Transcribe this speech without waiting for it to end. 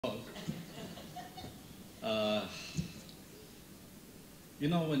Uh, you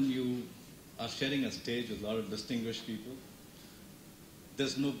know, when you are sharing a stage with a lot of distinguished people,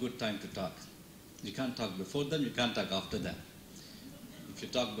 there's no good time to talk. You can't talk before them, you can't talk after them. If you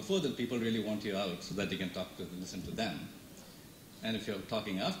talk before them, people really want you out so that you can talk to listen to them. And if you're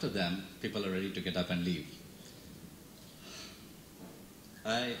talking after them, people are ready to get up and leave.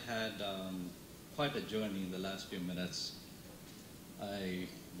 I had quite a journey in the last few minutes. My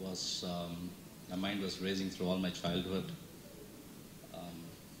mind was racing through all my childhood.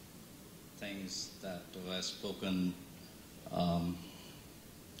 Things that were spoken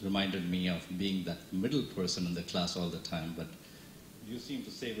reminded me of being that middle person in the class all the time, but you seem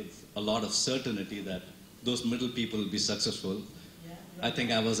to say with a lot of certainty that those middle people will be successful. Yeah, I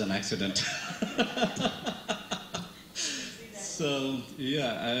think I was an accident. So,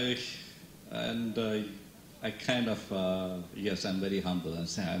 yeah, I kind of, yes, I'm very humble and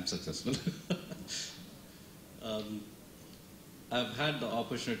say I'm successful. I've had the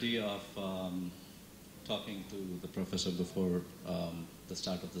opportunity of talking to the professor before the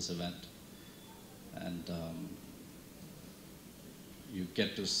start of this event, and you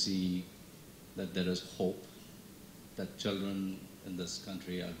get to see that there is hope, that children in this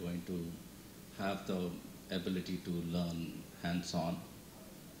country are going to have the ability to learn hands-on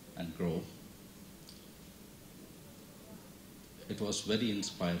and grow. It was very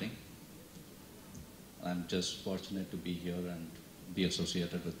inspiring. I'm just fortunate to be here and be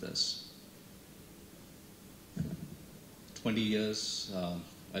associated with this. 20 years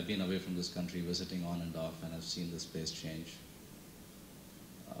I've been away from this country, visiting on and off, and I've seen this place change.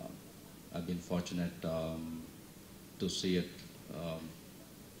 I've been fortunate to see it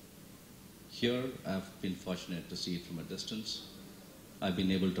here. I've been fortunate to see it from a distance. I've been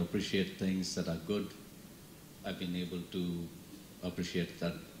able to appreciate things that are good. I've been able to appreciate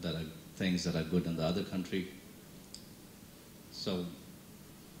that are things that are good in the other country. So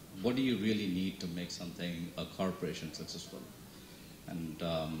what do you really need to make something, a corporation, successful? And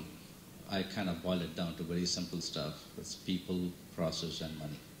I kind of boil it down to very simple stuff. It's people, process, and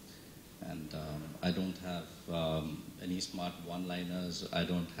money. And I don't have any smart one-liners. I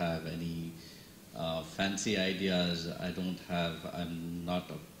don't have any fancy ideas. I'm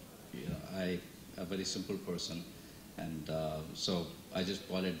not I'm a very simple person. And so I just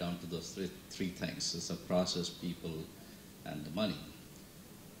boil it down to those three things. It's the process, people, and the money.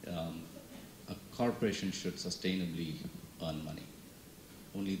 A corporation should sustainably earn money.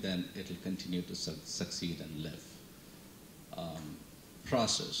 Only then it will continue to succeed and live.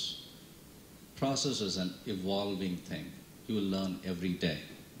 Process is an evolving thing. You will learn every day.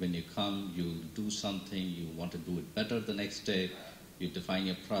 When you come, you do something, you want to do it better the next day, you define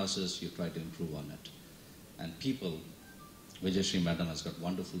your process, you try to improve on it. And people, Vijayashree Madam has got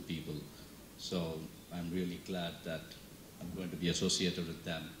wonderful people, so I'm really glad that I'm going to be associated with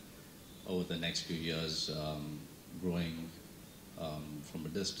them over the next few years, growing from a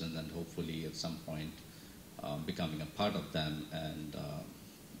distance and hopefully at some point becoming a part of them and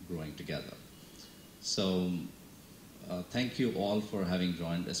growing together. So thank you all for having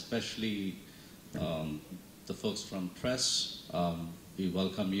joined, especially the folks from press. We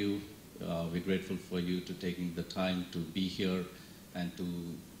welcome you. We're grateful for you to taking the time to be here and to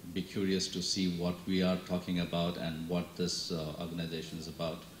be curious to see what we are talking about and what this organization is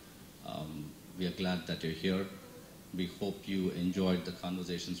about. We are glad that you're here. We hope you enjoyed the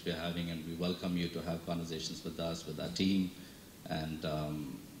conversations we're having, and we welcome you to have conversations with us, with our team, and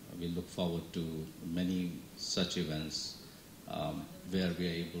we look forward to many such events where we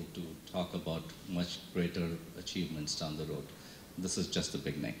are able to talk about much greater achievements down the road. This is just the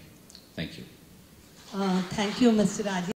beginning. Thank you. Thank you, Mr. Rajesh.